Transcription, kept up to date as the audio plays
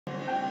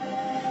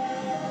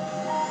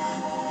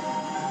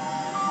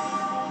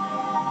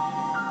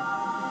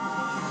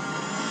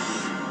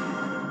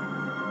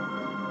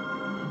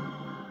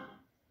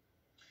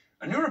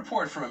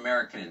report from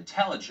American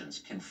intelligence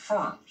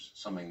confirms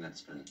something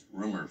that's been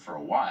rumored for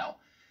a while.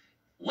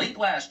 Late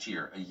last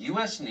year, a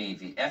U.S.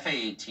 Navy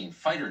F-A-18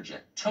 fighter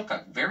jet took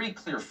a very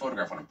clear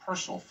photograph on a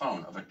personal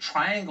phone of a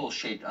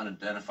triangle-shaped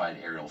unidentified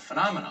aerial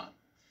phenomenon.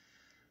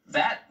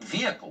 That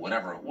vehicle,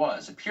 whatever it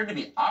was, appeared to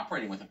be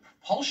operating with a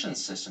propulsion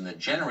system that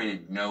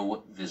generated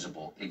no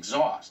visible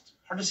exhaust.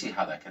 Hard to see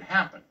how that could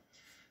happen.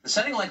 The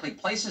sighting likely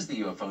places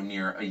the UFO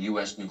near a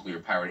U.S.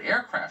 nuclear-powered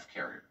aircraft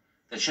carrier.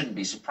 That shouldn't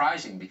be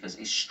surprising because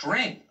a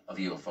string of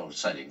UFO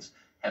sightings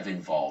have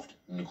involved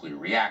nuclear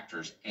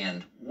reactors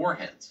and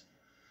warheads.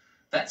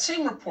 That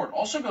same report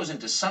also goes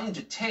into some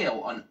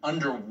detail on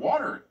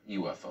underwater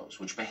UFOs,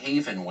 which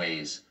behave in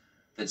ways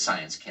that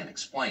science can't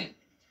explain.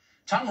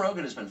 Tom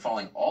Rogan has been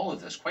following all of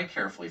this quite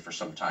carefully for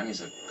some time.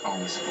 He's a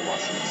columnist at the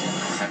Washington Examiner.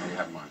 I'm happy to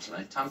have him on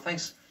tonight. Tom,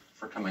 thanks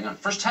for coming on.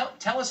 First,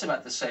 tell us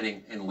about the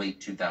sighting in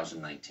late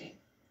 2019.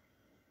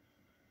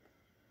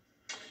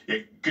 Yeah,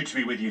 good to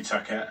be with you,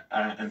 Tucker,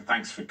 and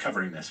thanks for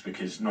covering this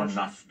because not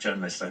enough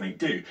journalists, I think,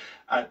 do.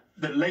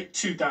 The late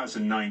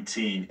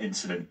 2019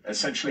 incident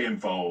essentially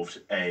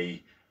involved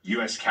a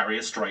U.S.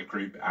 carrier strike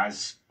group,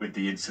 as with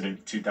the incident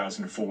in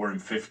 2004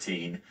 and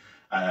 15,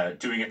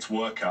 doing its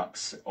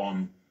workups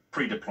on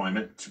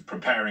pre-deployment,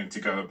 preparing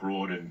to go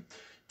abroad and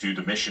do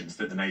the missions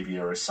that the Navy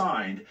are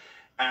assigned.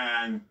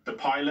 And the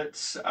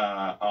pilots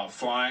are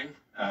flying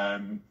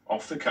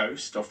off the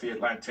coast, off the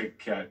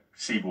Atlantic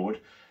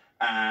seaboard,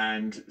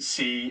 and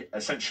see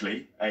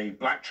essentially a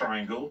black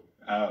triangle,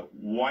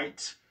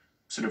 white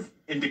sort of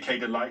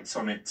indicator lights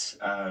on its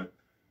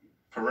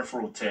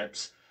peripheral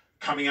tips,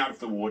 coming out of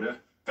the water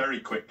very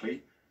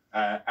quickly,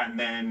 and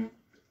then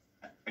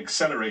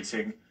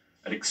accelerating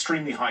at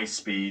extremely high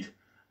speed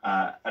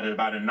at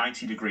about a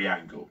 90-degree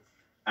angle.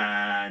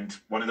 And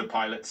one of the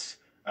pilots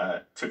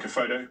took a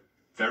photo,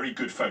 very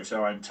good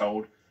photo, I'm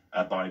told,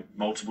 by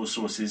multiple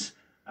sources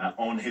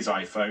on his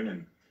iPhone.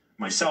 And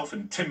myself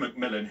and Tim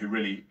McMillan, who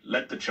really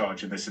led the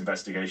charge in this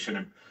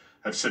investigation,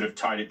 have sort of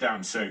tied it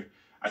down. So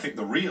I think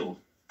the real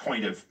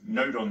point of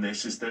note on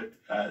this is that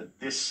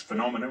this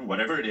phenomenon,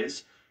 whatever it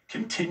is,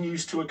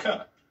 continues to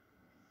occur.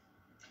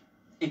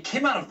 It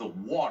came out of the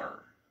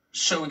water.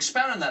 So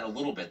expound on that a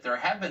little bit. There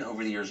have been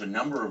over the years a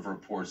number of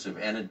reports of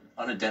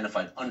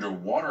unidentified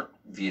underwater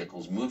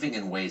vehicles moving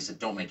in ways that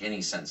don't make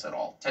any sense at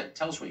all.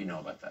 Tell us what you know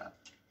about that.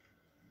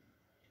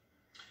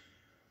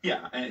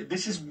 Yeah,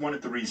 this is one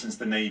of the reasons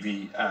the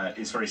Navy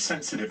is very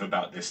sensitive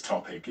about this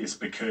topic, is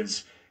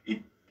because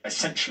it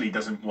essentially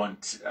doesn't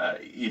want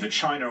either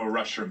China or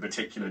Russia in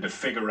particular to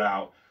figure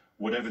out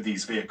whatever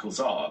these vehicles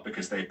are,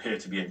 because they appear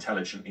to be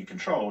intelligently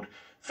controlled,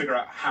 figure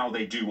out how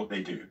they do what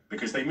they do,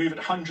 because they move at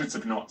hundreds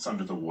of knots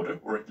under the water,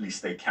 or at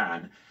least they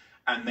can,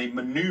 and they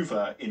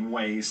maneuver in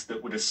ways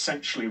that would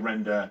essentially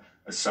render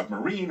a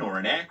submarine or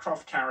an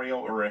aircraft carrier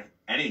or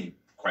any,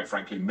 quite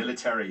frankly,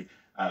 military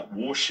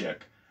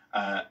warship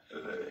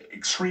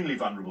extremely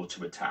vulnerable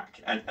to attack.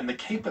 And the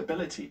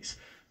capabilities,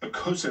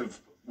 because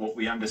of what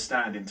we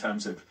understand in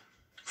terms of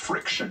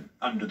friction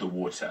under the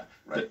water,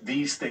 right, that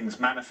these things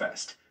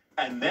manifest,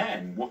 and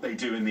then what they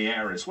do in the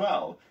air as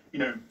well, you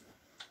know,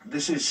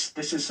 this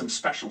is some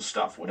special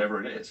stuff, whatever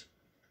it is.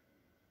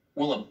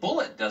 Well, a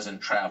bullet doesn't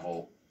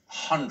travel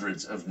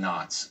hundreds of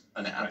knots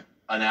an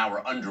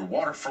hour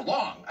underwater for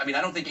long. I mean,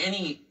 I don't think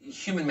any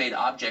human-made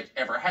object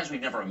ever has. We've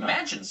never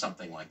imagined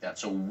something like that.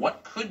 So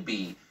what could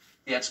be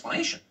the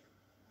explanation?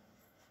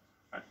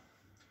 Right.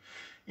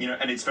 You know,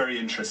 and it's very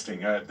interesting.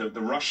 The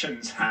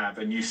Russians have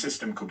a new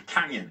system called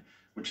Canyon,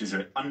 which is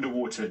an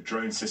underwater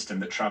drone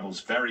system that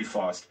travels very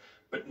fast,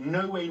 but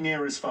nowhere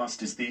near as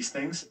fast as these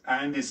things,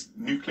 and is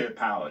nuclear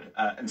powered.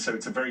 And so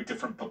it's a very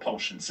different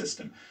propulsion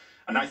system.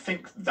 And I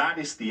think that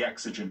is the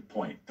exigent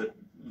point, that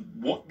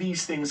what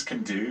these things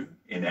can do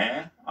in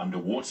air,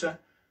 underwater,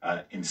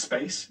 in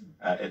space,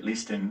 at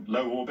least in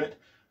low orbit,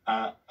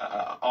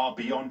 are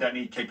beyond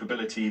any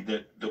capability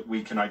that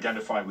we can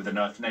identify with an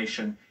Earth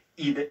nation,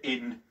 either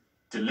in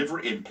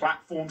delivery, in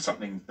platform,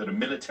 something that a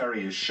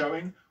military is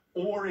showing,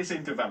 or is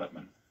in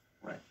development.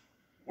 Right.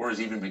 Or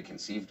has even been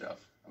conceived of.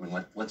 I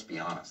mean, let's be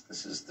honest.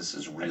 This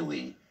is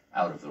really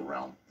out of the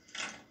realm.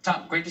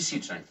 Tom, great to see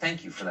you tonight.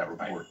 Thank you for that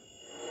report. Right.